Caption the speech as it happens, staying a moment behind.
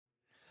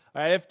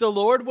All right, if the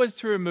Lord was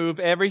to remove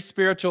every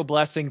spiritual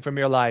blessing from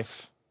your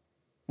life,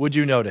 would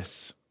you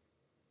notice?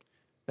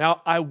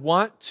 Now, I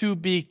want to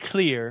be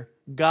clear.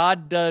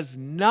 God does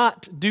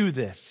not do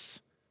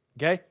this.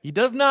 Okay? He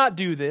does not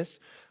do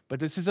this, but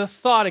this is a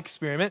thought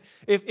experiment.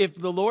 If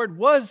the Lord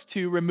was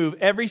to remove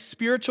every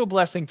spiritual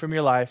blessing from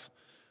your life,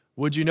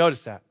 would you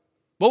notice that?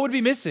 What would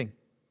be missing?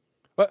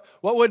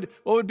 What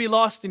would be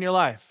lost in your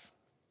life?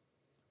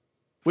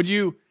 Would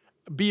you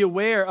be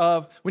aware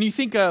of, when you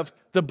think of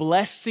the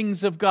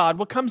blessings of God,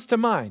 what comes to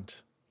mind?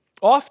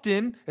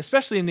 Often,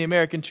 especially in the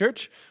American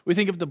church, we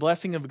think of the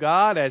blessing of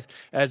God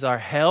as our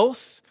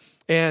health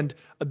and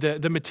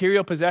the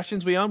material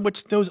possessions we own,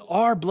 which those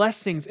are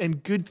blessings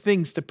and good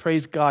things to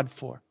praise God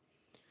for.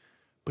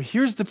 But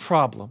here's the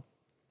problem.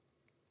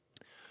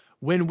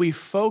 When we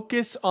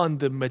focus on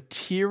the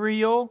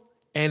material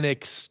and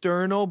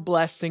external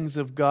blessings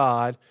of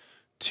God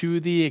to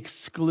the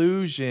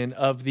exclusion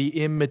of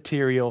the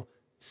immaterial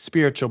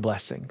spiritual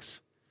blessings.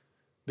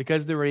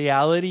 Because the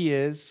reality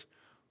is,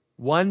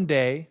 one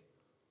day,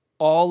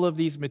 all of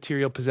these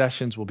material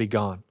possessions will be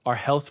gone. Our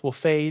health will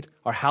fade.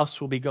 Our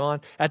house will be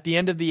gone. At the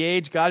end of the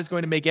age, God is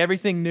going to make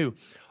everything new.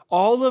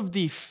 All of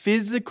the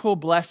physical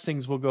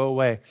blessings will go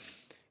away.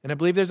 And I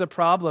believe there's a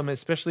problem,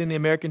 especially in the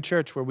American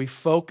church, where we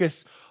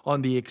focus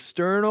on the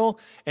external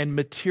and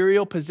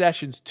material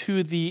possessions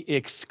to the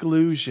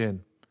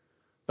exclusion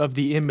of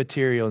the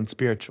immaterial and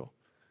spiritual,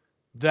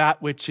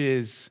 that which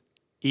is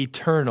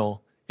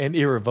eternal and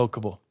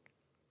irrevocable.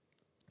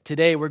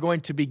 Today, we're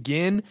going to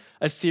begin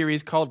a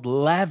series called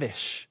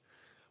Lavish,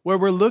 where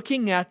we're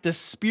looking at the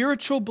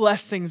spiritual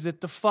blessings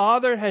that the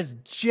Father has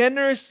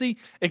generously,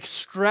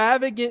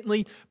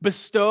 extravagantly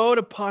bestowed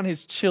upon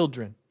His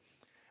children.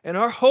 And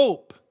our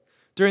hope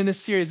during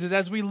this series is,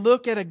 as we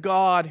look at a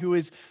God who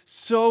is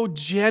so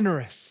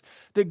generous,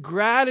 that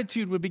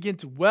gratitude would begin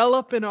to well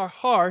up in our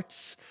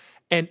hearts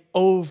and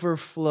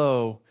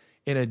overflow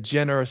in a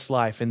generous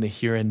life in the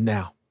here and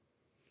now.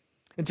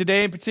 And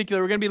today in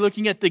particular, we're going to be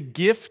looking at the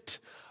gift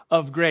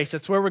of grace.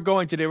 That's where we're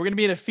going today. We're going to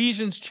be in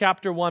Ephesians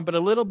chapter 1, but a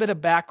little bit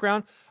of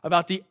background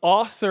about the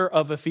author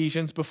of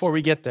Ephesians before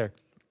we get there.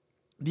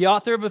 The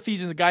author of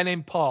Ephesians, a guy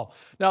named Paul.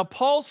 Now,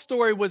 Paul's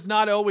story was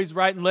not always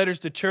writing letters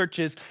to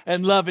churches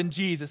and loving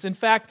Jesus. In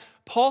fact,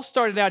 Paul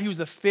started out, he was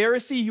a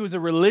Pharisee, he was a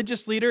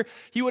religious leader.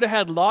 He would have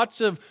had lots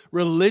of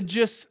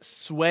religious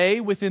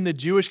sway within the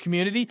Jewish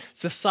community,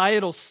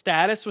 societal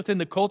status within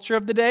the culture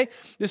of the day.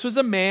 This was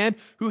a man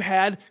who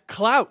had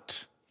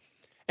clout,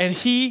 and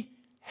he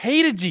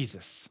hated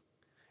Jesus.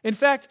 In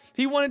fact,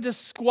 he wanted to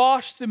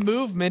squash the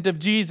movement of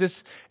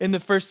Jesus in the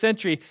first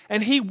century,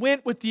 and he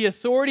went with the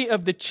authority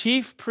of the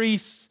chief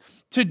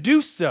priests to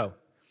do so.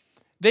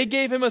 They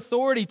gave him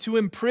authority to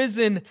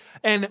imprison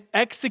and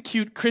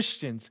execute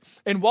Christians.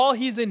 And while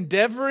he's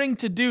endeavoring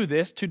to do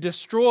this, to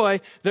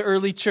destroy the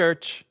early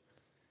church,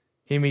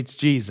 he meets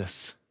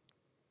Jesus.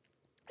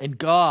 And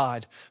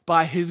God,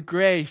 by His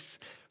grace,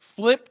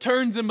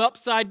 turns him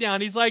upside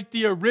down. He's like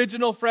the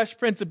original Fresh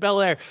Prince of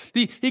Bel-Air.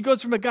 He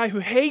goes from a guy who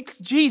hates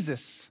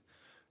Jesus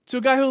to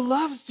a guy who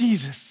loves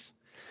Jesus.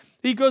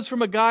 He goes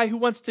from a guy who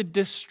wants to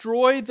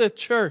destroy the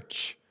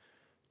church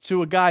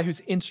to a guy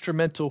who's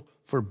instrumental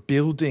for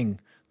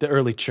building the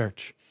early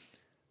church.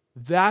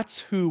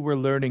 That's who we're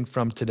learning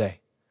from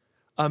today.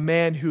 A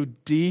man who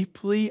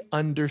deeply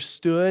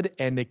understood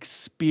and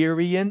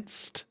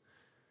experienced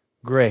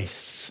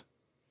grace.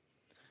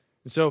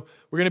 And so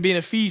we're going to be in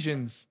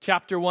Ephesians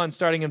chapter 1,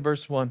 starting in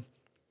verse 1.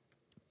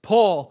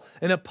 Paul,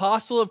 an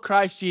apostle of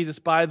Christ Jesus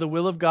by the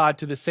will of God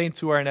to the saints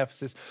who are in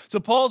Ephesus. So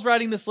Paul's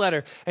writing this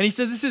letter, and he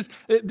says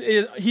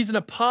he's an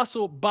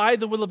apostle by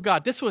the will of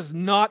God. This was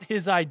not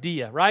his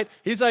idea, right?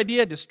 His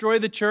idea, destroy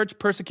the church,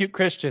 persecute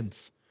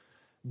Christians.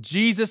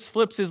 Jesus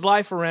flips his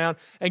life around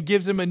and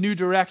gives him a new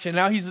direction.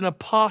 Now he's an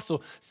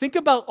apostle. Think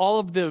about all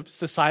of the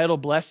societal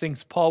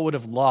blessings Paul would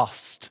have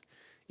lost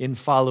in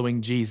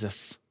following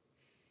Jesus.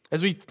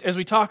 As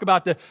we talk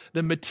about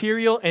the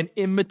material and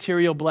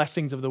immaterial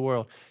blessings of the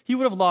world, he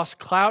would have lost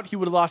clout. He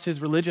would have lost his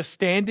religious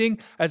standing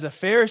as a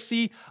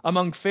Pharisee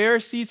among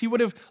Pharisees. He would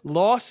have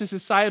lost his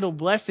societal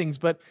blessings.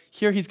 But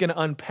here he's going to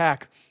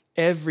unpack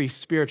every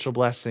spiritual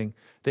blessing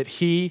that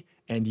he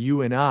and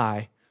you and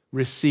I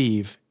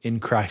receive in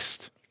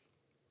Christ.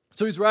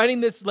 So he's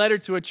writing this letter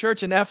to a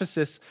church in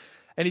Ephesus,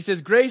 and he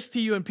says, "Grace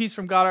to you and peace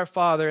from God our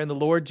Father and the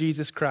Lord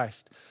Jesus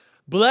Christ.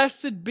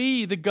 Blessed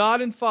be the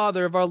God and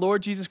Father of our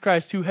Lord Jesus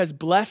Christ, who has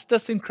blessed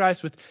us in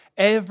Christ with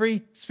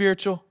every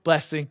spiritual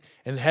blessing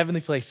in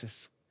heavenly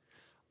places."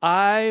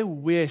 I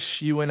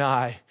wish you and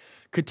I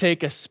could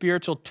take a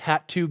spiritual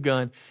tattoo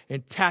gun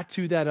and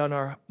tattoo that on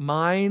our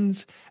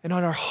minds and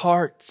on our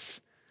hearts.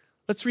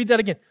 Let's read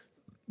that again.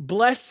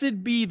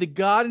 Blessed be the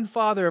God and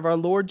Father of our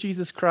Lord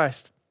Jesus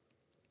Christ,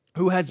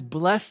 who has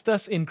blessed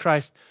us in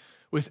Christ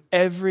with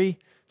every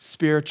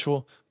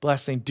spiritual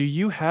blessing. Do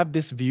you have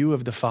this view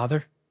of the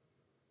Father?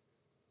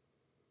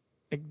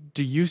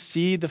 Do you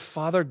see the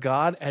Father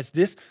God as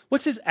this?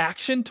 What's His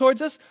action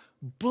towards us?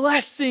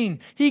 Blessing.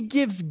 He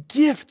gives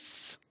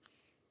gifts.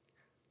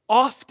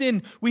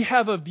 often we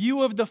have a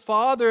view of the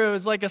Father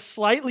as like a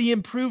slightly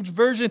improved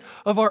version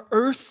of our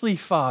earthly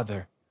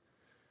father.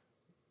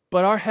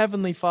 But our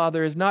Heavenly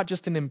Father is not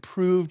just an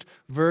improved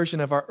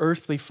version of our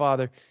earthly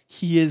Father.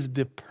 He is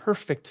the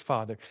perfect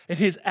Father. And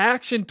His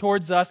action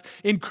towards us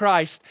in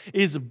Christ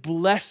is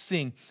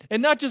blessing.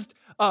 And not just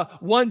a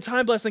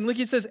one-time blessing. Look,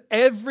 He says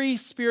every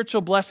spiritual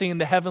blessing in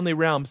the heavenly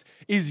realms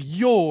is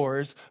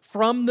yours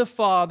from the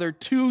Father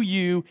to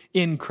you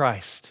in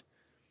Christ.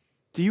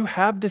 Do you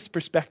have this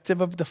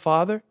perspective of the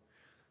Father?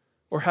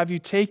 Or have you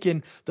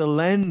taken the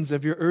lens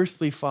of your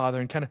earthly father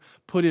and kind of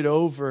put it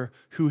over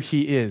who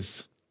He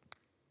is?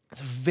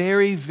 It's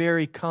very,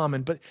 very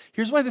common. But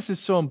here's why this is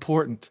so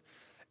important.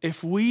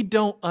 If we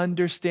don't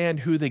understand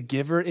who the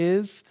giver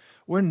is,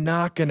 we're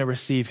not going to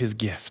receive His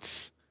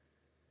gifts.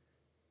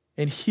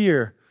 And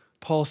here,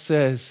 Paul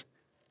says,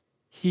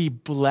 He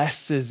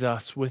blesses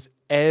us with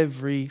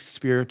every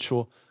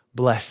spiritual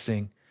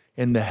blessing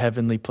in the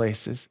heavenly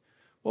places.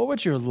 What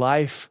would your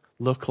life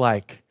look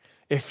like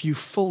if you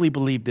fully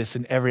believed this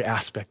in every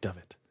aspect of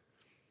it?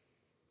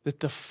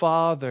 That the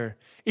Father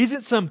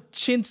isn't some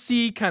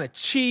chintzy, kind of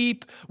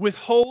cheap,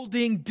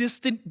 withholding,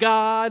 distant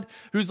God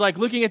who's like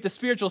looking at the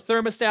spiritual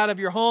thermostat of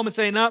your home and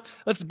saying, no,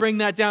 let's bring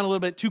that down a little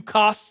bit, too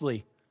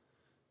costly.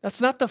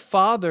 That's not the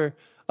Father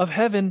of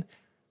heaven.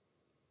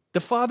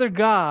 The Father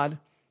God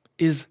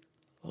is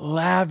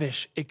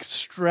lavish,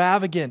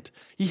 extravagant.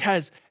 He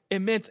has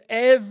immense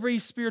every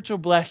spiritual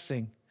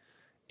blessing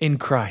in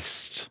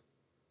Christ.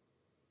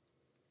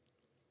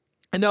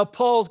 And now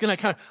Paul's going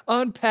to kind of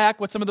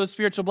unpack what some of those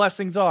spiritual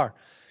blessings are.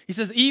 He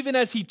says, even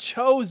as He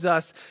chose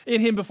us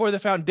in Him before the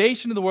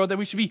foundation of the world, that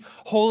we should be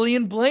holy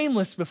and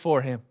blameless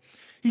before Him.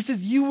 He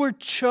says, you were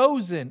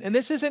chosen. And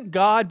this isn't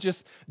God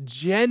just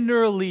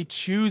generally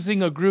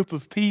choosing a group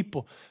of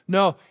people.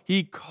 No,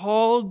 He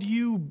called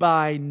you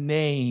by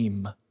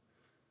name.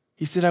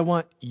 He said, I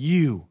want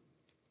you.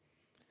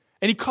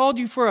 And He called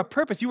you for a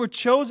purpose. You were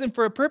chosen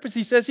for a purpose.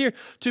 He says here,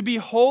 to be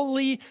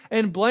holy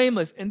and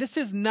blameless. And this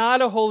is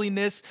not a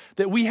holiness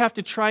that we have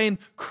to try and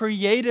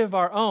create of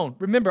our own.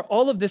 Remember,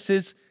 all of this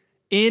is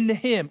in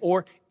Him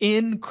or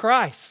in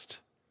Christ.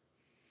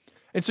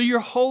 And so you're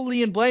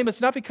holy and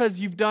blameless, not because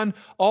you've done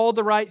all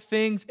the right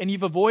things and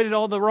you've avoided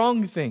all the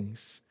wrong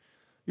things.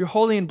 You're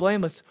holy and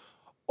blameless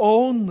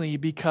only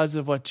because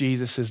of what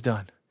Jesus has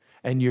done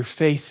and your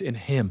faith in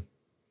Him.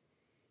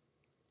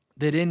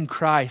 That in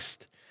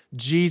Christ,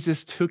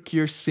 Jesus took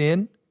your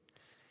sin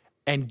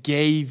and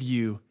gave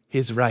you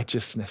His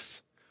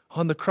righteousness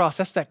on the cross.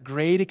 That's that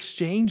great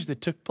exchange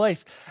that took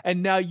place.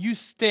 And now you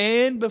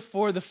stand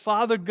before the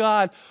Father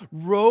God,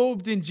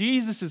 robed in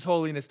Jesus'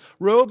 holiness,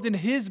 robed in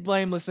His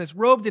blamelessness,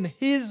 robed in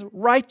His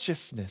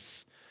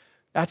righteousness.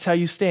 That's how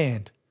you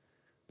stand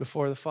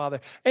before the Father.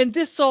 And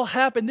this all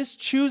happened, this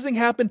choosing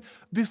happened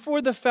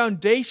before the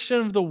foundation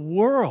of the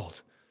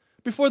world.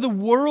 Before the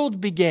world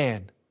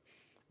began,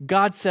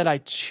 God said, I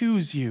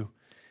choose you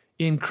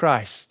in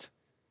Christ.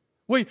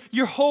 Well,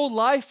 your whole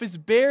life is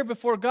bare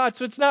before God.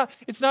 So it's not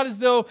as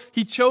though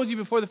He chose you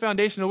before the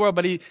foundation of the world,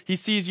 but he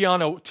sees you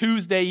on a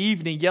Tuesday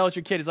evening, yell at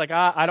your kid. He's like,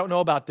 I don't know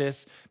about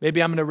this.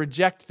 Maybe I'm going to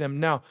reject them.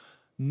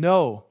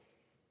 No.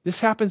 This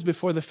happens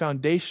before the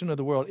foundation of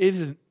the world. It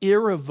is an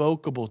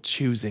irrevocable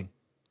choosing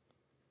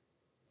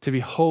to be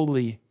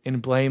holy and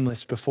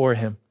blameless before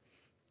Him.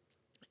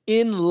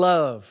 In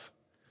love.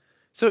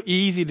 So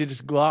easy to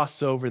just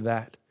gloss over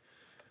that.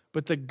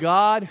 But the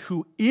God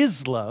who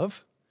is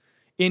love,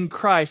 in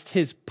Christ,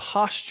 His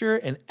posture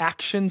and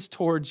actions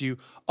towards you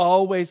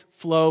always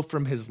flow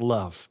from His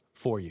love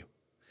for you.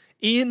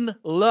 In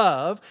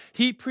love,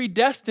 He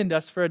predestined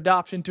us for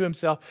adoption to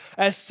Himself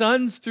as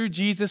sons through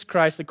Jesus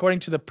Christ, according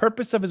to the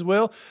purpose of His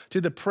will,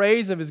 to the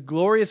praise of His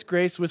glorious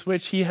grace with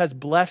which He has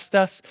blessed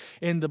us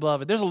in the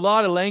beloved. There's a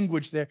lot of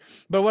language there,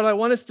 but what I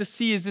want us to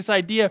see is this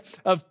idea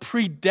of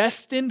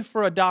predestined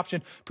for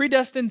adoption.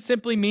 Predestined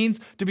simply means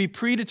to be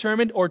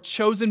predetermined or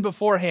chosen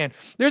beforehand.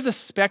 There's a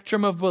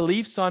spectrum of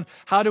beliefs on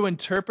how to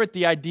interpret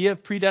the idea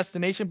of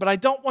predestination, but I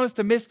don't want us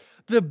to miss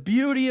the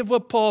beauty of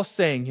what Paul's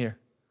saying here.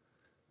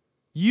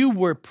 You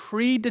were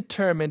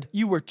predetermined,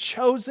 you were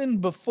chosen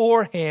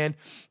beforehand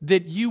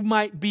that you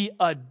might be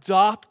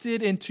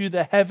adopted into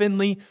the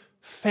heavenly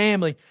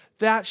family.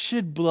 That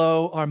should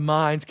blow our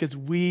minds because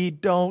we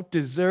don't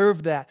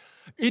deserve that.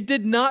 It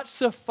did not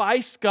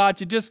suffice God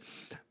to just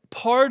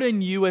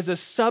pardon you as a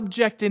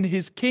subject in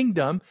His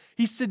kingdom.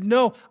 He said,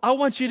 no, I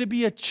want you to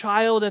be a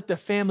child at the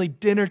family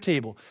dinner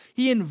table.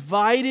 He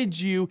invited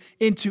you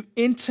into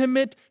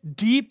intimate,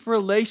 deep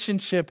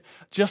relationship,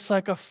 just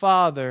like a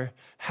father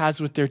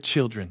has with their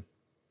children.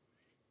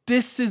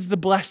 This is the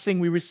blessing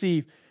we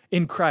receive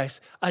in Christ.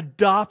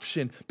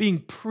 Adoption, being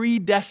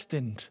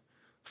predestined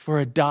for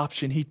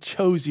adoption. He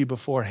chose you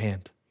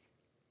beforehand.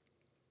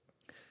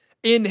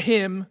 In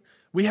Him,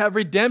 we have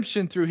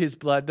redemption through His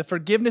blood, the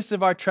forgiveness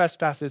of our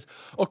trespasses,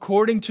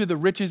 according to the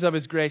riches of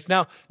His grace.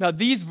 Now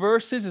these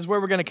verses is where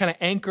we're going to kind of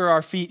anchor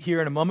our feet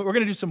here in a moment. We're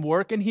going to do some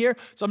work in here,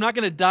 so I'm not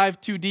going to dive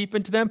too deep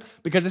into them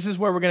because this is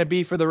where we're going to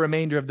be for the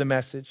remainder of the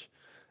message.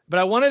 But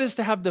I wanted us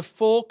to have the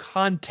full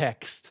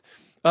context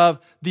of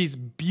these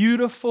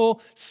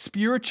beautiful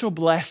spiritual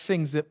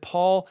blessings that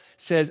Paul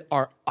says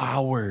are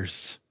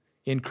ours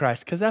in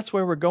Christ, because that's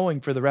where we're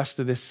going for the rest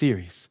of this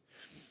series.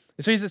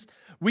 And so he says,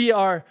 we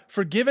are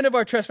forgiven of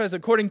our trespasses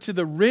according to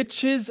the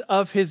riches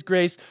of his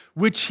grace,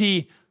 which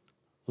he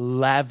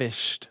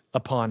lavished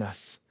upon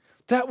us.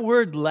 That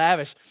word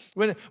lavish.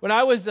 When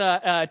I was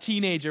a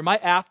teenager, my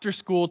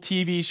after-school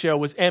TV show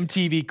was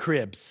MTV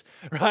Cribs,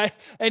 right?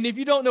 And if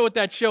you don't know what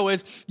that show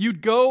is,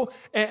 they'd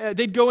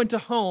go into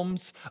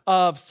homes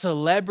of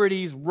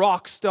celebrities,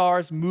 rock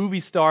stars,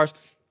 movie stars,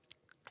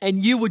 and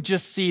you would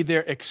just see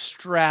their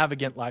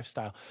extravagant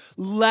lifestyle.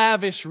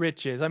 Lavish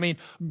riches. I mean,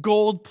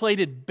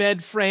 gold-plated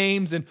bed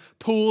frames and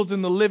pools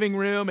in the living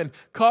room and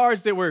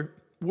cars that were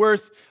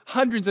worth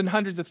hundreds and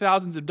hundreds of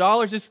thousands of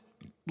dollars. Just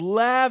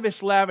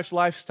lavish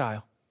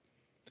lifestyle.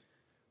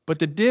 But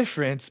the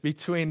difference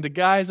between the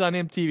guys on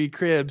MTV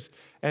Cribs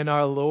and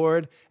our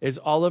Lord is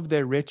all of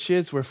their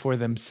riches were for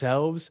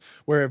themselves,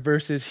 where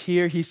verses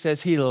here he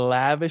says he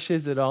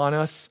lavishes it on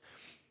us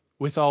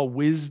with all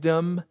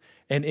wisdom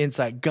and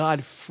insight.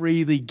 God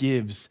freely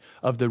gives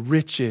of the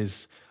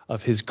riches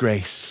of his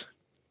grace.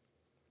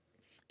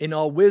 In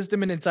all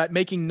wisdom and insight,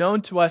 making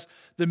known to us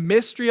the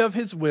mystery of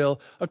his will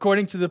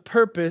according to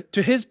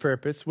his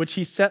purpose, which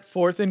he set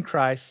forth in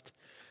Christ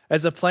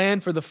as a plan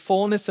for the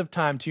fullness of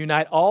time to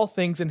unite all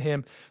things in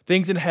him,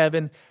 things in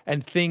heaven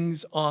and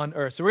things on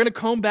earth. So we're going to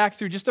comb back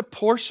through just a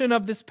portion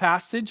of this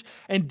passage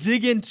and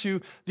dig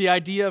into the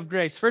idea of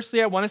grace.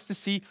 Firstly, I want us to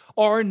see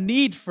our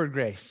need for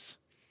grace.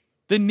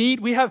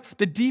 We have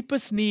the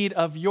deepest need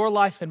of your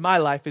life and my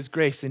life is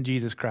grace in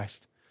Jesus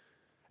Christ.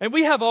 And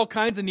we have all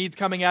kinds of needs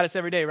coming at us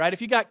every day, right?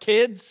 If you got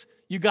kids,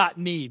 you got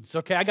needs,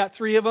 okay? I got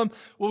 3 of them.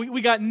 Well,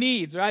 we got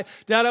needs, right?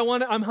 Dad,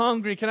 I'm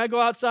hungry. Can I go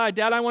outside?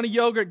 Dad, I want a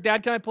yogurt.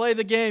 Dad, can I play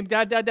the game?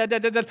 Dad.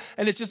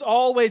 And it's just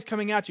always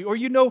coming at you. Or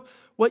you know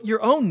what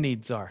your own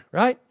needs are,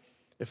 right?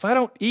 If I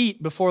don't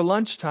eat before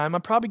lunchtime,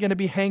 I'm probably going to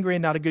be hangry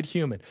and not a good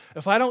human.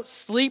 If I don't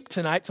sleep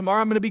tonight,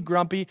 tomorrow I'm going to be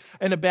grumpy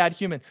and a bad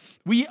human.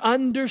 We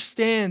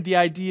understand the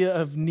idea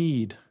of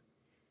need.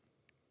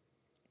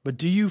 But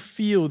do you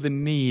feel the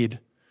need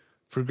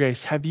for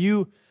grace? Do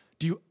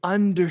you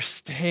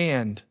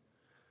understand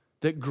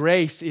that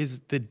grace is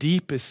the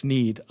deepest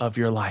need of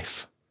your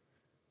life?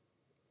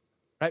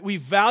 Right? We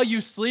value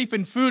sleep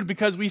and food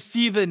because we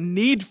see the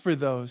need for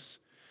those.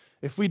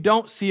 If we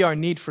don't see our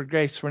need for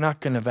grace, we're not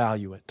going to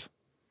value it.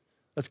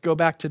 Let's go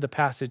back to the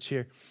passage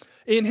here.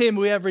 In him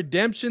we have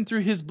redemption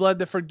through his blood,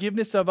 the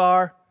forgiveness of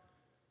our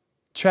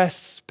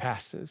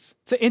trespasses.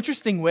 It's an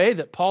interesting way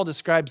that Paul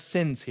describes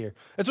sins here.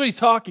 That's what he's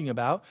talking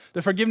about,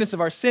 the forgiveness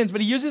of our sins.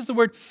 But he uses the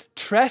word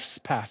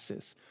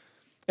trespasses.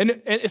 And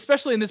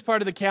especially in this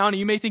part of the county,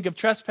 you may think of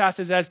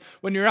trespasses as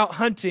when you're out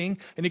hunting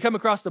and you come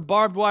across the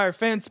barbed wire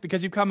fence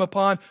because you come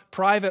upon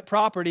private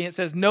property and it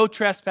says no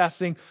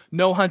trespassing,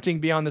 no hunting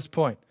beyond this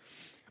point.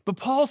 But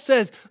Paul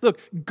says, look,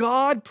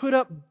 God put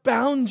up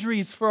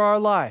boundaries for our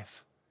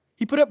life.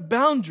 He put up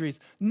boundaries,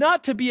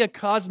 not to be a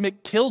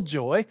cosmic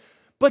killjoy,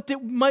 but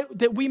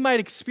that we might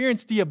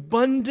experience the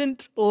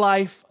abundant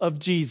life of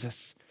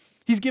Jesus.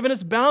 He's given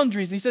us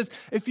boundaries. He says,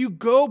 if you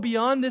go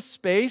beyond this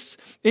space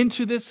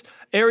into this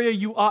area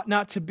you ought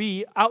not to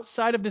be,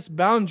 outside of this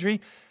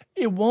boundary,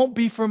 it won't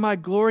be for my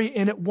glory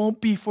and it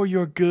won't be for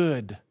your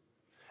good.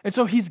 And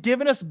so he's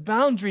given us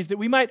boundaries that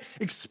we might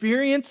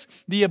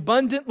experience the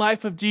abundant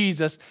life of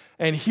Jesus.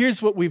 And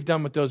here's what we've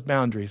done with those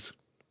boundaries.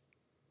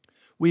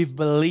 We've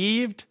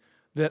believed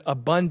that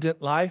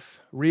abundant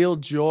life, real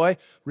joy,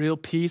 real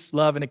peace,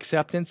 love, and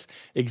acceptance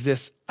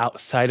exists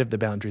outside of the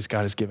boundaries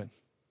God has given.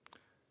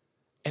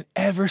 And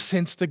ever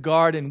since the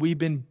garden, we've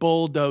been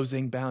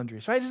bulldozing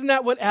boundaries, right? Isn't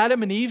that what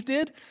Adam and Eve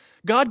did?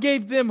 God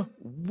gave them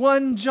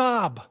one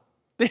job.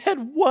 They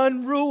had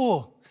one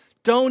rule.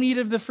 Don't eat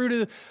of the fruit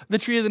of the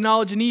tree of the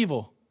knowledge and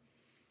evil.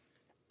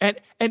 And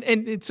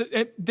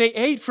they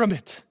ate from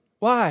it.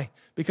 Why?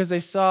 Because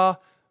they saw,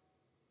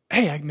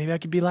 hey, maybe I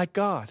could be like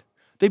God.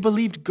 They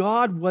believed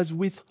God was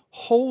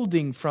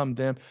withholding from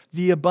them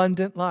the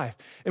abundant life.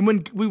 And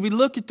when we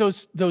look at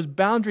those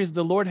boundaries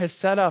the Lord has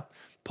set up,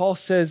 Paul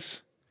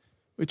says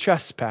we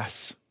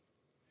trespass.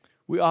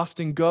 We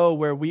often go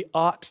where we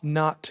ought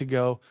not to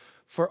go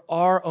for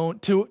our own,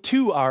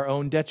 to our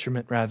own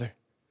detriment, rather.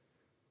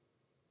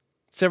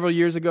 Several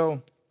years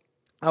ago,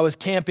 I was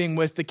camping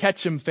with the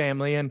Ketchum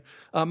family, and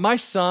my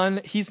son,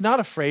 he's not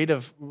afraid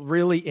of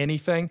really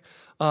anything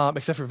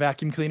except for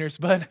vacuum cleaners,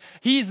 but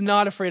he's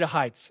not afraid of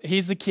heights.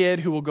 He's the kid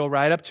who will go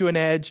right up to an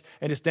edge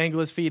and just dangle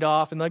his feet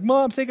off and like,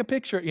 Mom, take a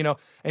picture,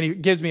 and he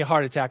gives me a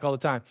heart attack all the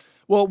time.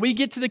 Well, we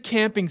get to the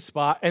camping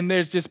spot, and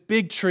there's just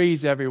big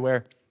trees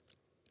everywhere.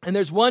 And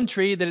there's one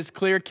tree that is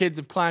clear. Kids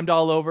have climbed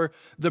all over.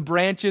 The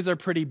branches are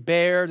pretty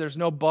bare. There's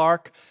no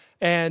bark.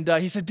 And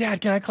he said,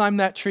 Dad, can I climb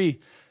that tree?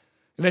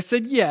 And I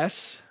said,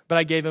 yes, but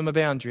I gave him a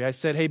boundary. I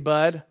said, hey,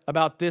 bud,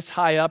 about this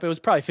high up, it was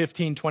probably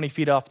 15, 20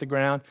 feet off the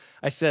ground.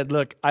 I said,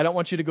 look, I don't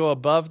want you to go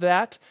above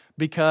that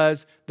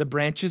because the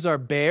branches are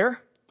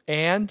bare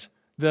and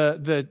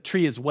the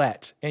tree is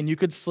wet and you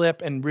could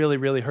slip and really,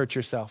 really hurt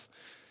yourself.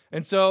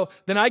 And so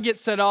then I get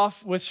set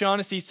off with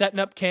Shaughnessy setting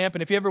up camp.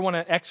 And if you ever want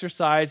to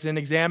exercise in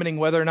examining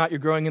whether or not you're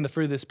growing in the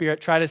fruit of the Spirit,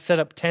 try to set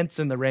up tents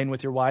in the rain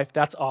with your wife.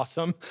 That's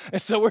awesome.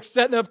 And so we're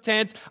setting up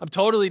tents. I'm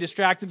totally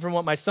distracted from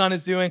what my son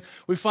is doing.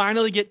 We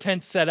finally get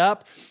tents set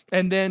up.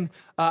 And then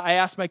I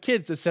ask my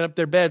kids to set up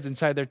their beds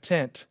inside their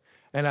tent.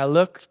 And I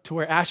look to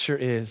where Asher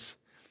is.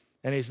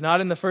 And he's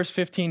not in the first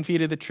 15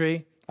 feet of the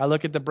tree. I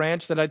look at the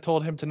branch that I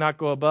told him to not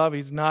go above.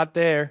 He's not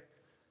there.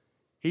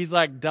 He's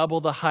like double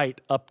the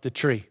height up the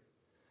tree.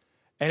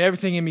 And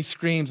everything in me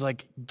screams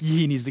like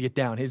he needs to get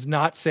down. He's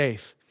not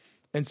safe.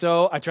 And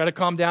so I try to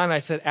calm down. And I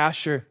said,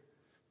 Asher,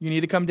 you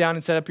need to come down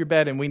and set up your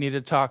bed and we need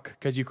to talk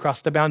because you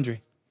crossed the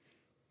boundary.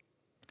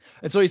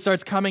 And so he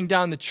starts coming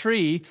down the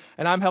tree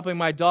and I'm helping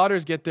my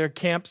daughters get their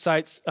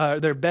campsites,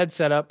 their bed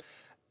set up.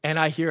 And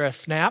I hear a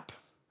snap,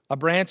 a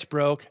branch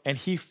broke, and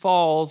he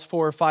falls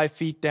 4 or 5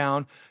 feet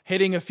down,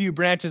 hitting a few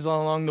branches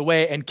along the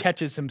way and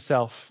catches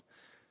himself.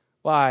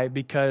 Why?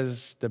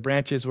 Because the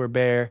branches were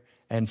bare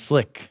and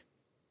slick.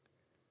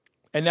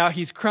 And now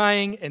he's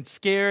crying and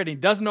scared. And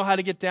he doesn't know how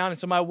to get down. And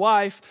so my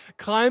wife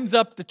climbs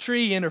up the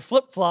tree in her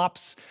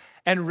flip-flops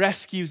and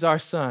rescues our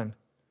son.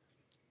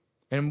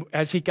 And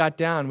as he got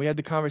down, we had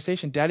the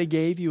conversation. Daddy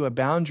gave you a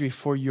boundary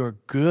for your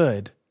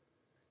good.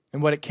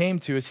 And what it came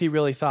to is he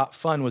really thought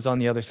fun was on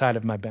the other side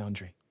of my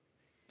boundary.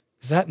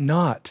 Is that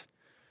not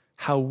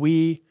how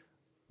we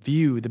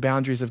view the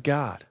boundaries of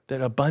God? That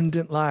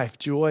abundant life,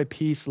 joy,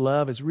 peace,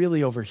 love is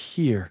really over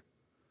here.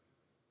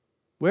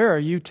 Where are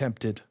you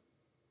tempted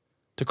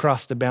to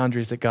cross the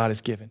boundaries that God has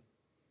given?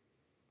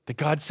 That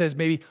God says,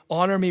 maybe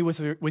honor me with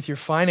your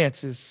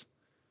finances,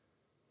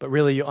 but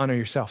really you honor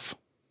yourself.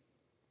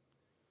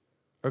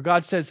 Or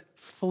God says,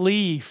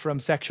 flee from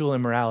sexual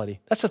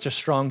immorality. That's such a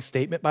strong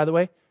statement, by the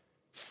way.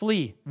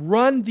 Flee,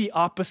 run the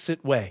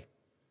opposite way.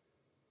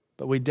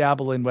 But we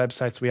dabble in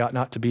websites we ought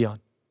not to be on.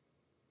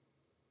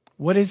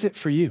 What is it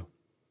for you?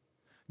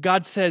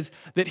 God says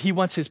that he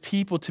wants his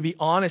people to be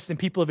honest and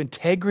people of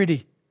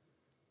integrity.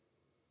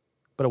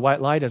 But a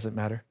white lie doesn't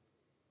matter.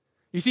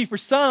 You see, for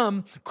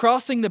some,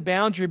 crossing the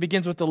boundary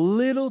begins with a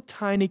little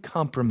tiny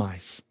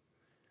compromise.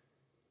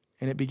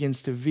 And it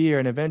begins to veer,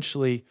 and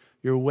eventually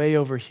you're way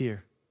over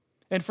here.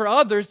 And for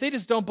others, they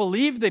just don't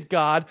believe that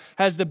God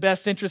has the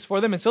best interest for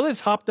them, and so they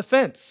just hop the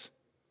fence.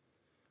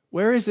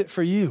 Where is it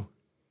for you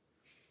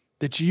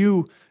that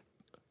you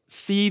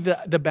see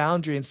the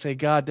boundary and say,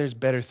 God, there's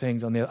better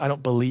things on the other. I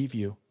don't believe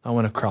you. I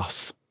want to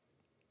cross.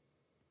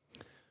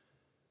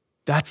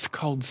 That's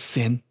called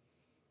sin.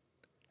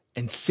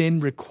 And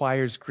sin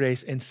requires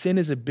grace. And sin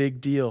is a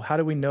big deal. How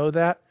do we know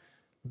that?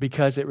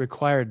 Because it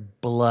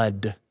required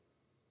blood.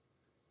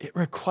 It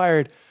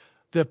required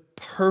the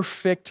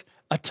perfect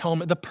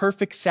atonement, the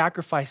perfect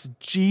sacrifice,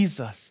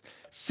 Jesus.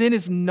 Sin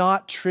is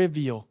not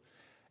trivial.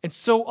 And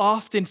so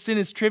often sin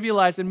is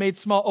trivialized and made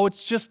small. Oh,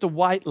 it's just a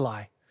white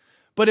lie.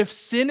 But if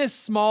sin is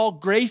small,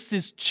 grace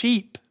is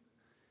cheap.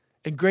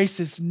 And grace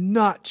is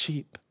not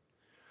cheap.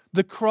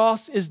 The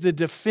cross is the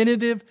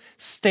definitive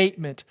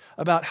statement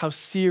about how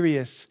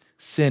serious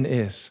sin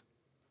is.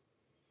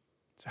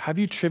 So have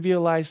you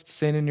trivialized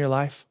sin in your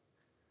life?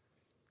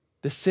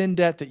 The sin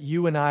debt that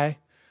you and I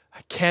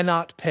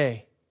cannot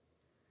pay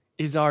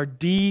is our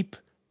deep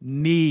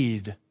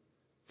need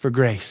for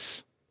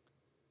grace.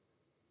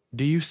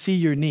 Do you see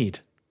your need?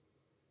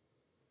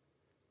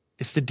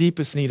 It's the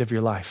deepest need of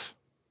your life.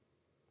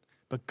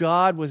 But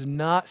God was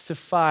not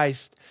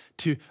sufficed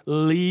to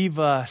leave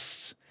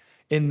us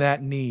in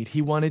that need.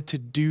 He wanted to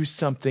do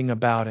something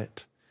about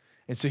it.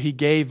 And so he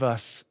gave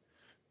us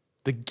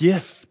the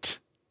gift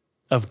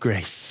of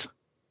grace.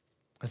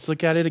 Let's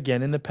look at it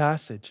again in the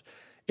passage.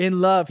 In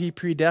love, he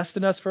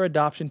predestined us for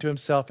adoption to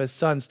himself as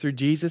sons through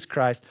Jesus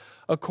Christ,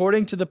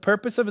 according to the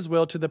purpose of his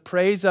will, to the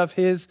praise of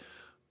his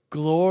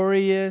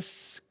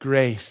glorious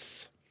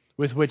grace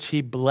with which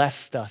he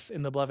blessed us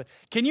in the beloved.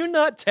 Can you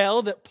not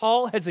tell that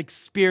Paul has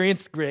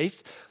experienced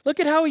grace? Look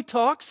at how he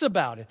talks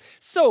about it.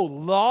 So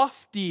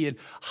lofty and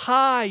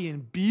high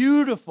and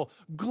beautiful,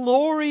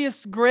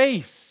 glorious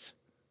grace.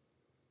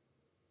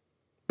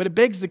 But it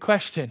begs the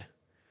question,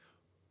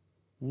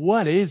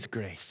 what is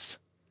grace?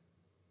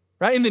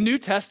 Right? In the New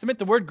Testament,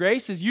 the word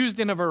grace is used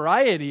in a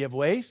variety of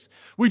ways.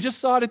 We just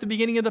saw it at the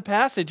beginning of the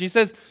passage. He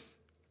says,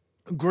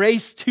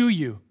 grace to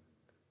you.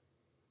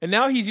 And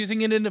now he's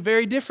using it in a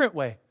very different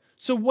way.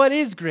 So what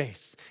is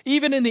grace?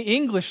 Even in the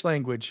English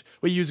language,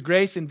 we use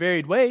grace in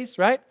varied ways,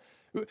 right?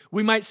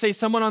 We might say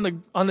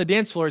someone on the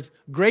dance floor is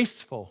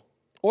graceful.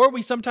 Or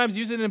we sometimes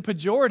use it in a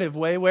pejorative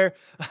way where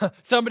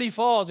somebody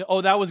falls.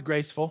 Oh, that was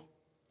graceful.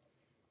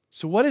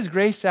 So what does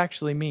grace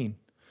actually mean?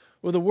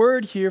 Well, the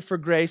word here for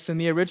grace in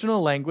the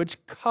original language,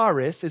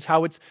 charis, is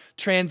how it's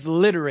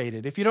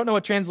transliterated. If you don't know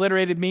what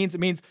transliterated means, it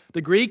means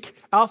the Greek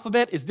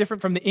alphabet is different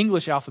from the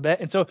English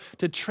alphabet. And so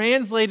to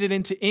translate it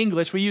into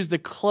English, we use the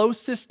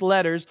closest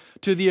letters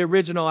to the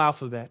original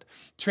alphabet.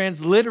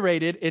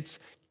 Transliterated, it's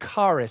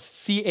charis,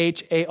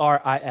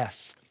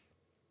 C-H-A-R-I-S.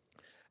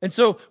 And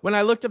so when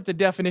I looked up the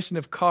definition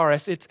of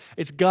charis,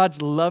 it's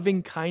God's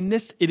loving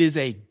kindness. It is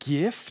a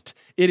gift.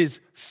 It is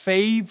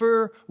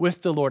favor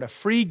with the Lord, a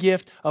free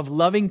gift of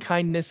loving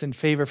kindness and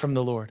favor from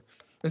the Lord.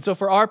 And so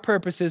for our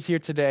purposes here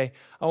today,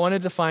 I want to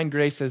define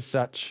grace as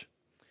such.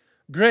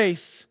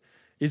 Grace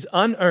is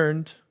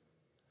unearned,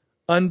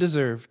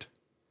 undeserved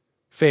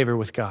favor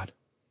with God.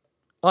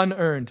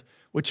 Unearned,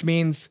 which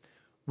means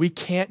we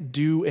can't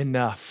do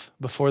enough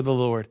before the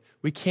Lord.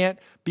 We can't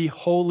be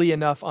holy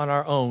enough on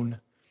our own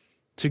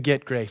to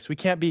get grace. We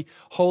can't be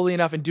holy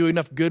enough and do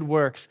enough good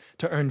works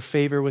to earn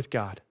favor with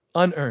God.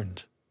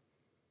 Unearned.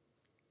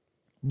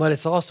 But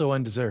it's also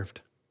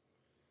undeserved.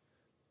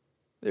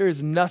 There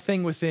is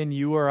nothing within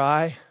you or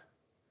I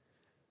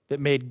that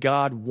made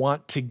God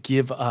want to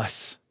give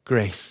us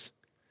grace.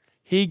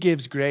 He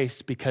gives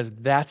grace because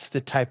that's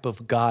the type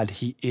of God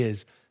He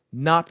is,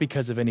 not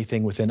because of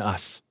anything within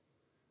us.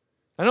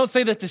 I don't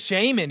say that to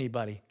shame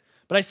anybody,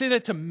 but I say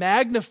that to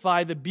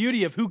magnify the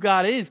beauty of who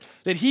God is,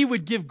 that He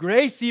would give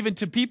grace even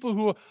to people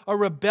who are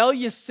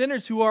rebellious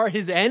sinners, who are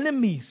His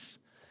enemies.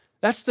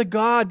 That's the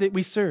God that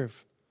we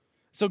serve.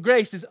 So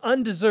grace is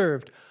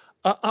undeserved,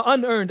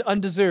 unearned,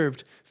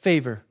 undeserved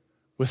favor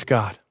with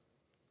God.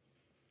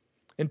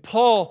 And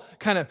Paul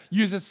kind of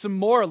uses some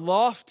more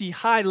lofty,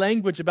 high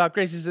language about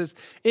grace. He says,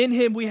 in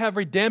Him we have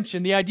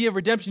redemption. The idea of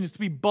redemption is to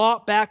be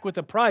bought back with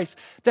a price.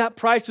 That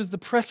price was the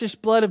precious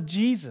blood of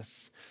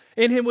Jesus.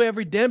 In Him we have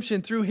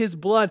redemption through His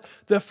blood,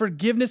 the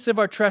forgiveness of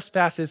our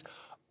trespasses,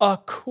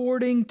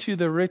 according to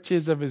the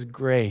riches of His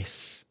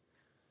grace.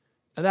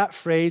 Now, that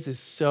phrase is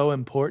so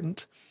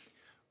important.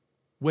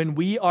 When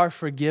we are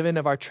forgiven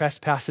of our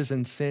trespasses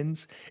and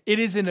sins, it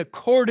is in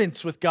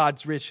accordance with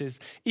God's riches.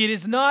 It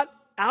is not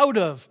out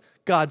of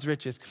God's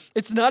riches.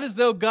 It's not as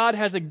though God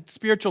has a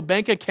spiritual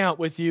bank account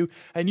with you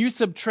and you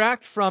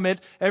subtract from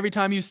it every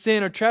time you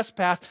sin or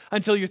trespass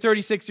until you're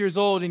 36 years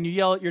old and you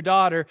yell at your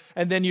daughter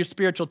and then your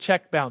spiritual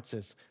check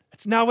bounces.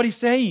 That's not what He's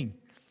saying.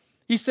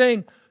 He's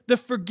saying the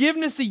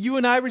forgiveness that you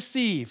and I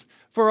receive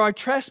for our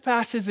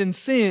trespasses and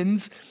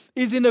sins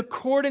is in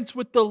accordance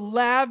with the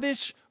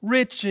lavish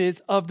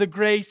riches of the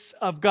grace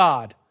of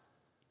God.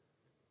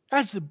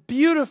 That's a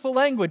beautiful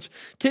language.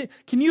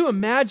 Can you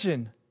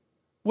imagine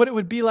what it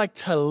would be like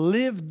to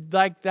live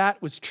like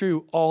that was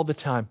true all the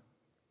time?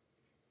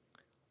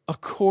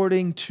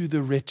 According to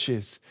the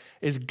riches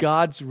is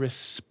God's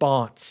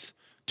response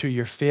to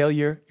your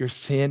failure, your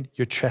sin,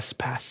 your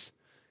trespass.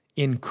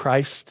 In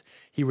Christ,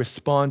 He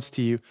responds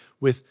to you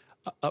with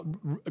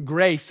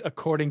grace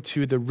according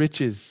to the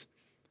riches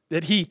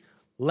that He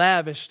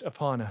lavished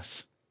upon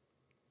us.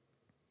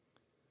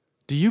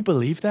 Do you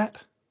believe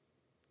that?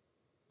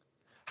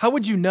 How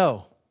would you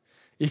know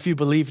if you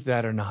believed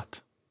that or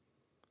not?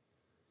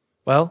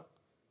 Well,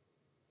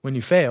 when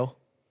you fail,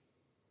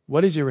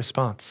 what is your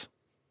response?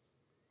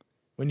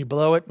 When you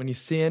blow it, when you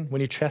sin, when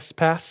you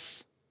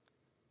trespass,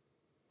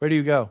 where do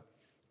you go?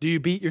 Do you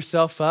beat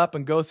yourself up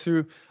and go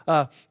through,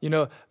 a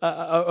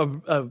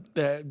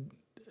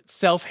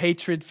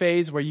self-hatred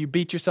phase where you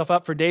beat yourself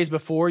up for days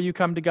before you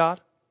come to God?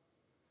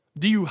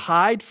 Do you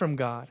hide from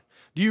God?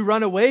 Do you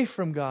run away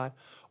from God?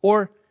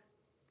 Or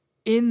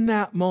in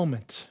that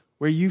moment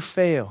where you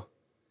fail,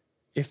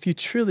 if you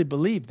truly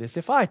believe this,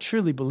 if I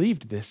truly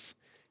believed this,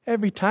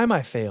 every time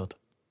I failed,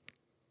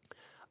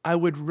 I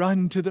would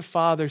run to the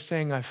Father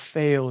saying, I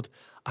failed,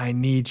 I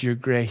need your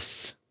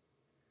grace.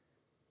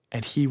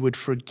 And He would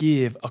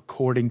forgive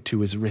according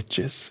to His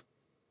riches.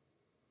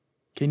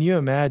 Can you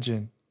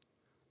imagine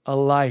a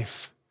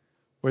life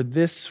where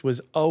this was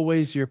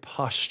always your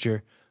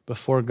posture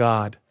before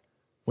God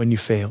when you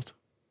failed?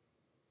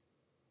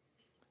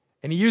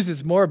 And He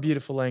uses more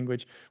beautiful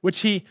language, which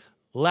He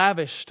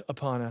lavished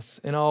upon us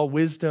in all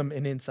wisdom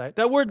and insight.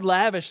 That word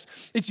lavished,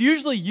 it's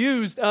usually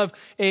used of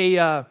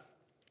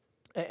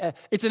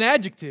it's an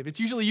adjective. It's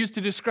usually used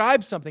to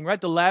describe something, right?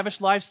 The lavish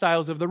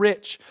lifestyles of the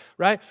rich,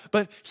 right?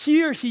 But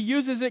here He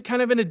uses it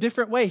kind of in a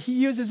different way. He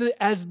uses it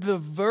as the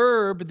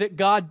verb that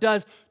God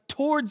does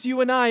towards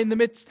you and I in the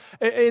midst,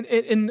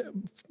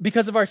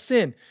 because of our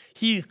sin.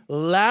 He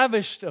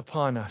lavished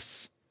upon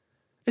us.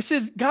 It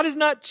says God is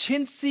not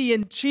chintzy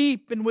and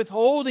cheap and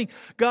withholding.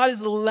 God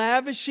is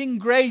lavishing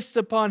grace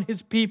upon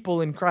His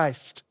people in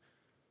Christ.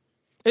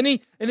 And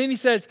then he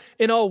says,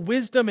 in all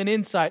wisdom and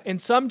insight. In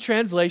some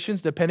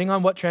translations, depending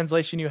on what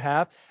translation you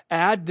have,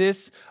 add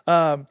this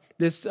part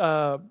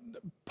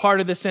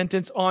of the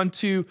sentence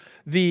onto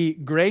the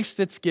grace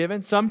that's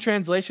given. Some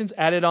translations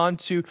add it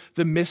onto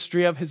the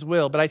mystery of His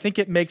will. But I think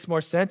it makes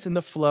more sense in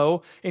the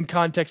flow, in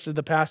context of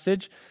the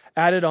passage,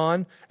 added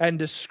on and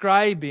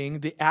describing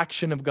the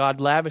action of God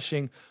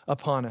lavishing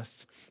upon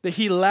us. That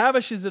He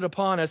lavishes it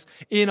upon us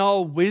in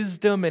all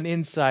wisdom and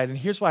insight. And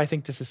here's why I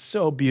think this is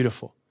so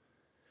beautiful.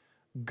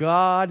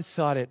 God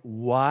thought it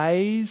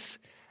wise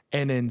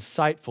and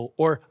insightful,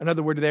 or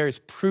another word there is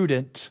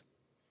prudent,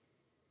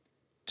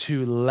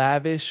 to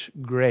lavish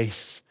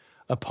grace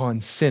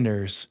upon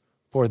sinners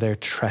for their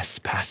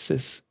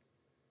trespasses.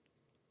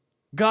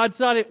 God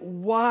thought it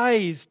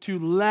wise to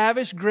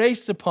lavish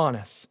grace upon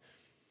us.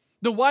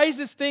 The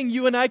wisest thing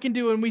you and I can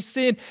do when we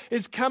sin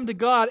is come to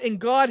God. And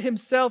God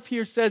himself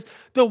here says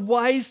the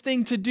wise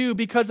thing to do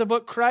because of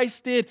what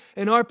Christ did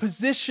and our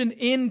position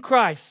in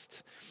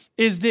Christ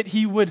is that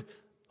he would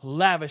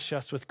lavish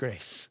us with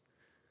grace.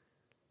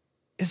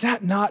 Is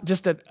that not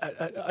just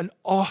an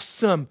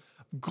awesome,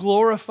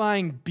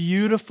 glorifying,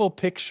 beautiful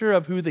picture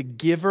of who the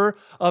giver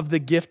of the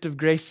gift of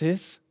grace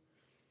is?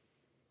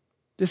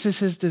 This is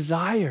his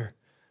desire,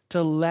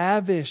 to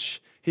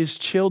lavish his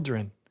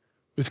children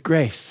with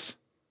grace.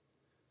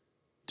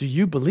 Do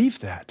you believe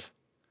that?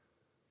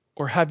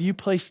 Or have you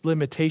placed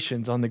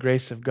limitations on the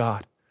grace of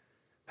God?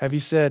 Have you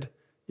said,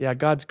 yeah,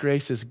 God's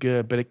grace is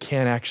good, but it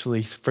can't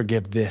actually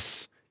forgive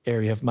this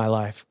area of my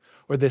life,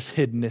 or this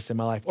hiddenness in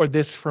my life, or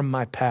this from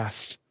my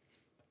past?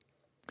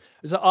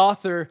 There's an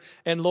author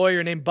and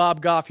lawyer named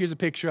Bob Goff. Here's a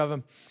picture of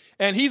him.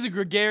 And he's a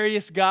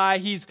gregarious guy.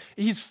 He's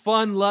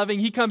fun-loving.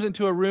 He comes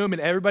into a room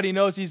and everybody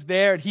knows he's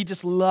there, and he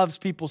just loves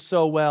people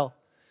so well.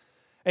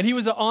 And he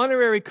was an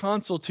honorary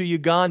consul to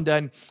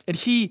Uganda, and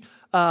he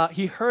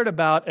heard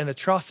about an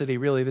atrocity,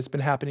 really, that's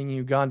been happening in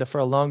Uganda for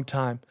a long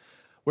time,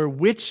 where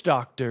witch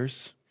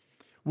doctors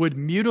would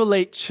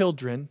mutilate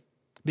children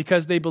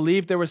because they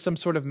believed there was some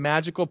sort of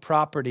magical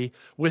property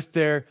with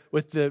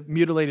the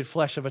mutilated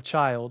flesh of a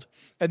child.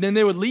 And then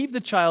they would leave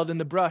the child in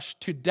the brush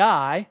to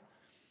die,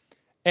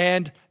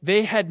 and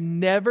they had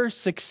never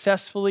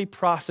successfully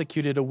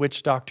prosecuted a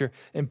witch doctor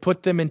and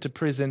put them into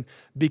prison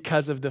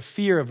because of the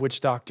fear of witch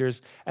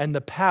doctors and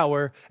the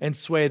power and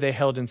sway they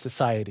held in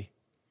society.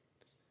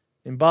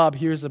 And Bob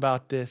hears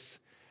about this,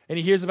 and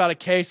he hears about a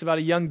case about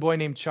a young boy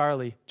named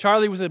Charlie.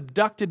 Charlie was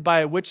abducted by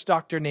a witch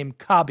doctor named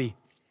Kabi.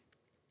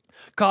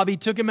 Kabi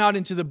took him out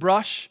into the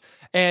brush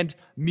and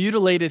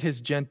mutilated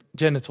his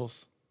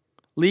genitals,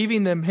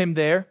 leaving him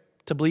there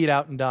to bleed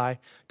out and die.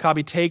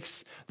 Kabi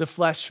takes the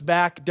flesh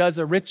back, does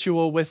a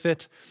ritual with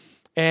it,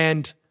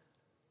 and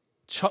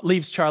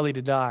leaves Charlie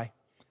to die.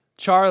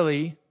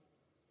 Charlie,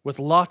 with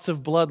lots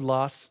of blood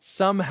loss,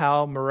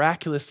 somehow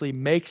miraculously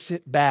makes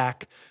it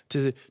back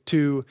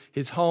to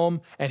his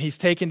home, and he's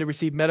taken to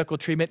receive medical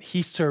treatment.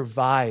 He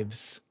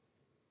survives.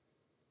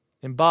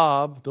 And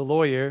Bob, the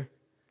lawyer,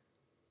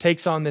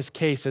 takes on this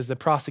case as the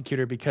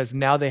prosecutor because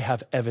now they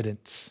have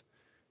evidence.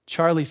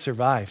 Charlie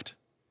survived.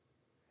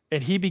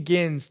 And he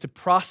begins to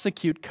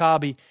prosecute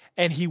Kabi,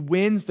 and he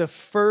wins the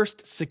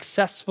first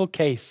successful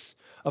case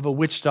of a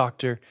witch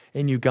doctor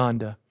in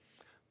Uganda.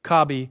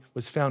 Kabi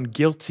was found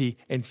guilty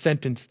and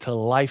sentenced to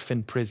life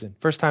in prison.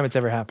 First time it's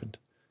ever happened.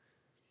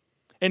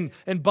 And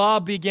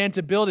Bob began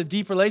to build a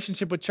deep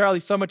relationship with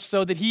Charlie, so much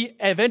so that he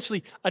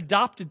eventually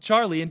adopted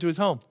Charlie into his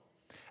home.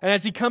 And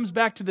as he comes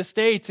back to the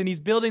States and he's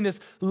building this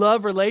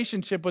love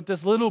relationship with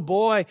this little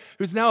boy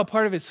who's now a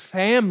part of his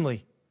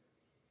family,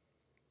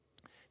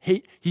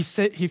 he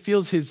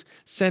feels his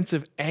sense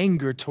of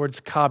anger towards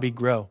Kabi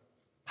grow.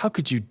 How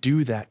could you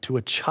do that to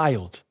a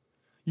child?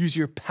 Use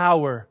your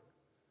power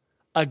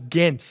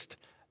against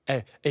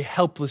a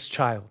helpless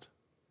child.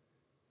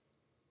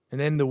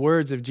 And then the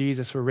words of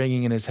Jesus were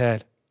ringing in his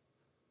head.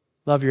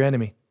 Love your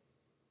enemy.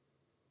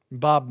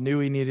 Bob knew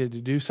he needed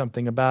to do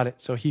something about it,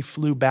 so he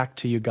flew back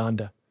to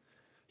Uganda.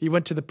 He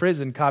went to the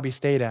prison Kabi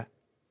stayed at.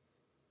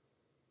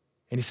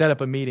 And he set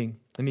up a meeting.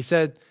 And he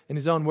said, in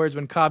his own words,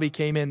 when Kabi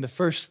came in, the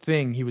first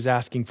thing he was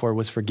asking for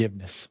was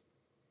forgiveness.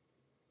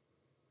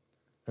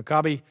 Now,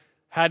 Kabi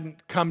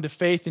hadn't come to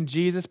faith in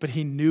Jesus, but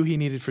he knew he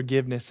needed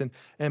forgiveness.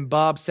 And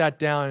Bob sat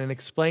down and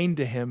explained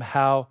to him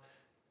how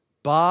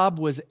Bob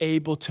was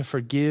able to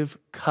forgive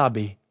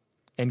Kabi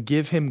and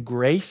give him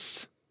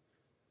grace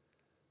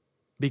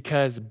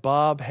because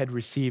Bob had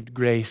received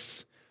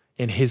grace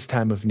in his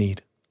time of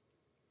need.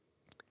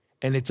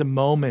 And it's a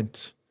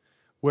moment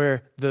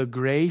where the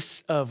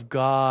grace of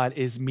God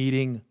is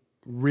meeting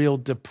real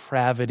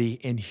depravity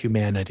in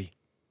humanity.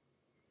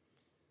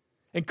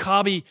 And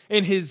Kabi,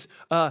 in his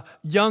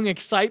young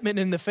excitement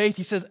in the faith,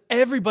 he says,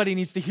 everybody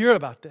needs to hear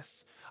about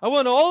this. I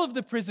want all of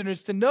the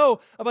prisoners to know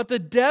about the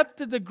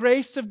depth of the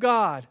grace of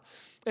God.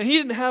 And he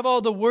didn't have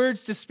all the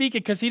words to speak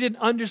it because he didn't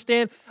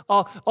understand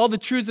all the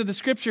truths of the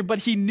scripture, but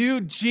he knew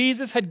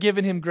Jesus had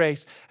given him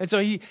grace. And so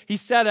he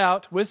set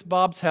out, with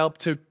Bob's help,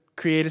 to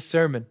create a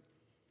sermon.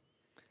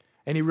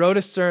 And he wrote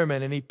a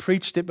sermon and he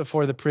preached it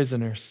before the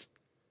prisoners.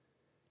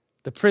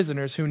 The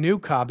prisoners who knew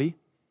Kabi,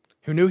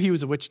 who knew he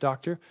was a witch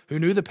doctor, who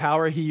knew the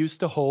power he used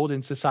to hold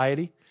in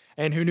society,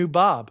 and who knew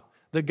Bob,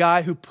 the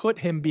guy who put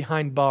him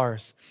behind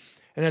bars.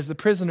 And as the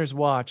prisoners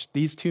watched,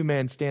 these two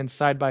men stand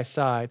side by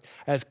side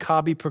as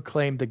Kabi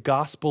proclaimed the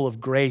gospel of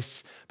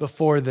grace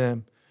before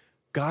them.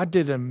 God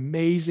did an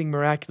amazing,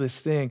 miraculous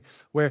thing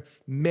where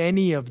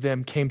many of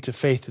them came to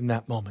faith in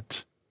that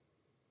moment.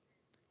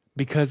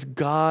 Because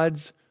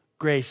God's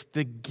grace,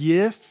 the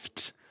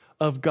gift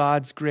of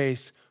God's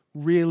grace,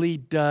 really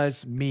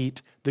does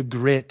meet the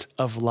grit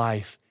of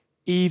life,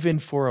 even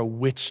for a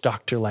witch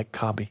doctor like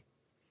Kabi.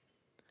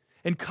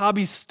 And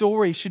Kabi's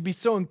story should be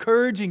so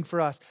encouraging for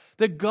us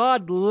that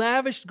God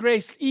lavished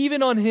grace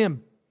even on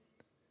him.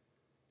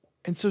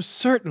 And so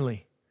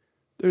certainly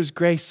there's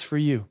grace for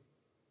you.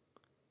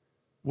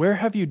 Where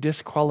have you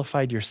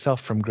disqualified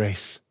yourself from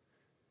grace?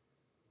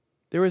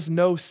 There is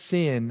no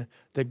sin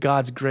that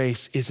God's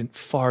grace isn't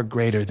far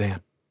greater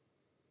than.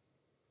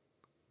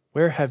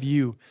 Where have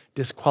you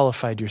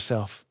disqualified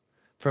yourself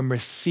from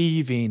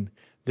receiving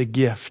the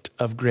gift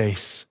of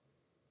grace?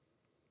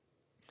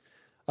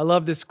 I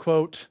love this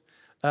quote.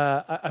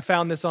 I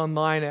found this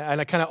online and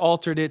I kind of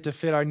altered it to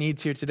fit our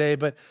needs here today.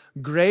 But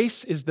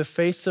grace is the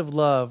face of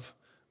love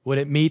when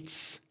it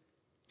meets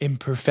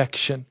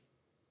imperfection.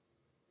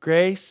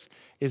 Grace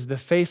is the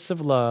face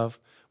of love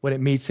when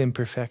it meets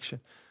imperfection.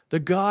 The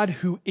God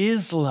who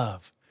is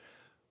love,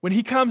 when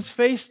he comes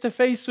face to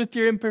face with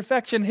your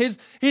imperfection, his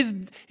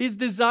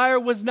desire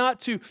was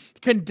not to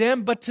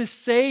condemn, but to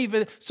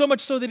save, so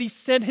much so that he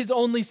sent his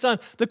only son.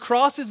 The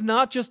cross is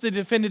not just a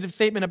definitive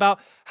statement about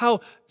how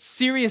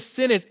serious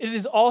sin is. It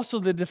is also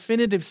the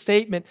definitive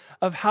statement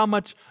of how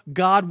much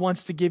God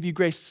wants to give you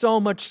grace, so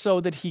much so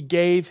that he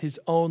gave his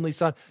only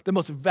son, the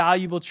most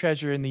valuable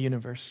treasure in the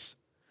universe.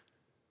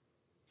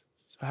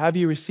 So have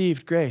you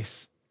received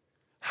grace?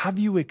 Have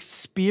you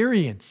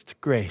experienced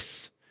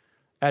grace?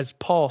 As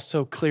Paul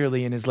so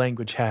clearly in his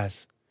language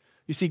has.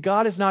 You see,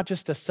 God is not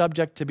just a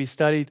subject to be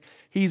studied,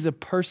 he's a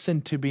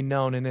person to be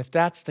known. And if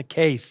that's the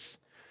case,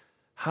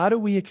 how do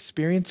we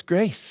experience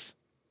grace?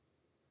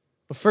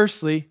 Well,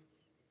 firstly,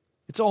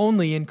 it's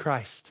only in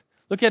Christ.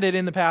 Look at it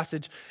in the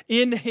passage.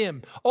 In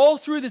him. All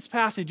through this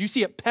passage, you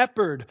see it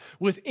peppered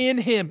with in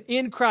him,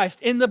 in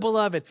Christ, in the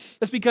beloved.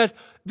 That's because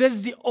this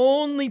is the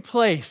only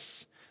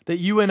place that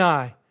you and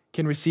I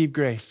can receive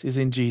grace is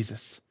in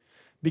Jesus.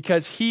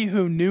 Because he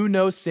who knew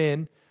no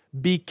sin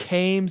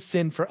became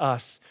sin for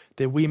us,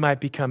 that we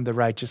might become the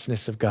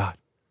righteousness of God.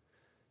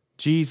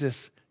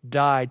 Jesus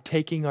died,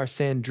 taking our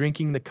sin,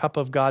 drinking the cup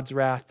of God's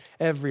wrath,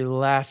 every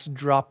last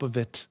drop of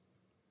it.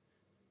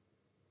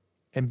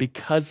 And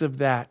because of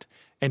that,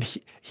 and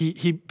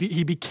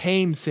he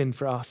became sin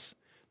for us,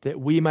 that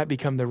we might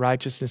become the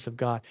righteousness of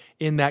God.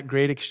 In that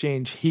great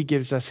exchange, he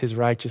gives us his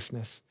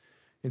righteousness.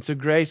 And so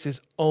grace is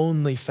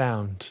only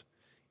found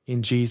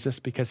in Jesus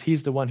because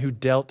he's the one who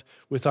dealt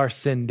with our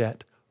sin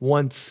debt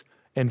once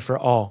and for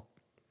all.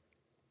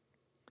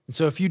 And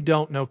so if you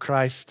don't know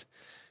Christ,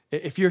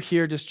 if you're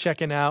here just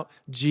checking out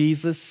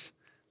Jesus,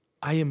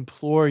 I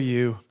implore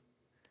you,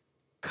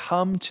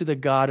 come to the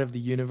God of the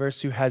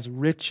universe who has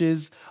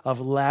riches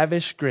of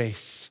lavish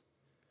grace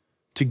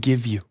to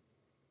give you.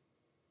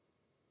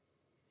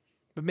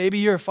 But maybe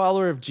you're a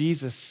follower of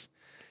Jesus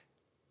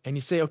and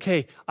you say,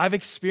 okay, I've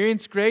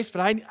experienced grace,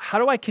 but how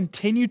do I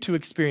continue to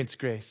experience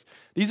grace?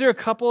 These are a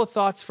couple of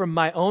thoughts from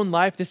my own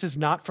life. This is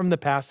not from the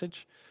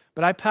passage,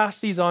 but I pass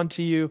these on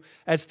to you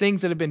as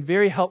things that have been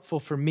very helpful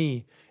for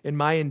me in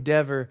my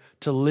endeavor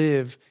to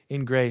live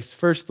in grace.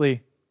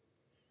 Firstly,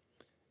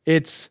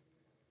 it's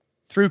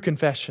through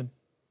confession.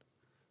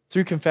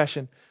 Through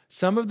confession.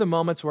 Some of the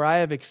moments where I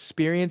have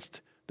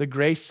experienced the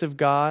grace of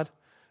God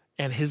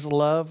and his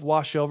love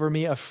wash over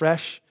me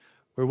afresh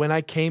were when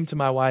I came to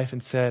my wife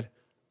and said,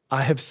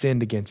 I have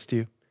sinned against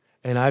you,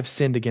 and I've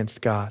sinned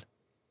against God.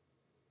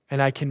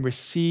 And I can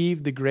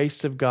receive the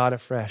grace of God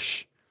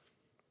afresh.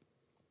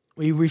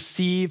 We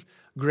receive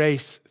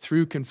grace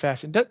through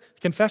confession.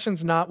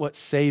 Confession's not what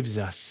saves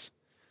us.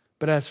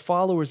 But as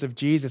followers of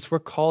Jesus, we're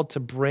called to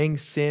bring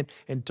sin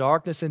and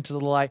darkness into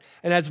the light.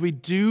 And as we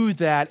do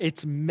that,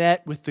 it's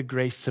met with the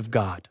grace of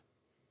God.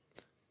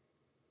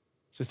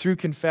 So through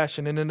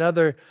confession, and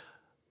another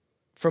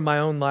from my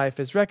own life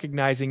is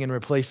recognizing and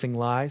replacing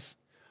lies.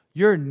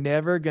 You're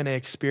never going to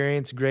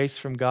experience grace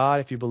from God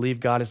if you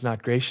believe God is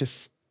not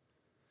gracious.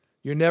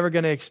 You're never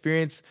going to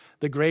experience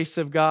the grace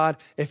of God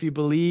if you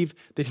believe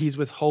that he's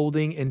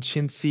withholding and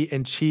chintzy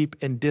and cheap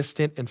and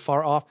distant and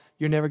far off.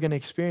 You're never going to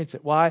experience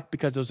it. Why?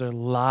 Because those are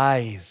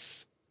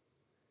lies.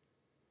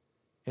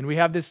 And we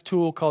have this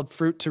tool called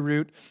Fruit to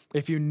Root.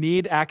 If you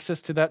need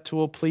access to that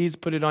tool, please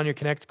put it on your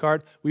Connect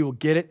card. We will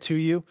get it to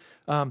you.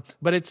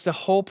 But it's the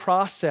whole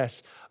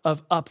process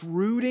of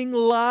uprooting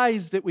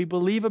lies that we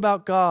believe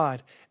about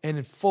God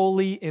and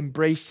fully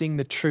embracing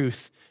the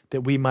truth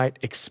that we might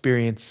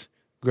experience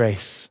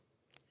grace.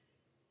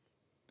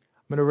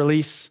 I'm going to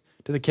release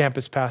to the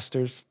campus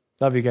pastors.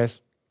 Love you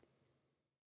guys.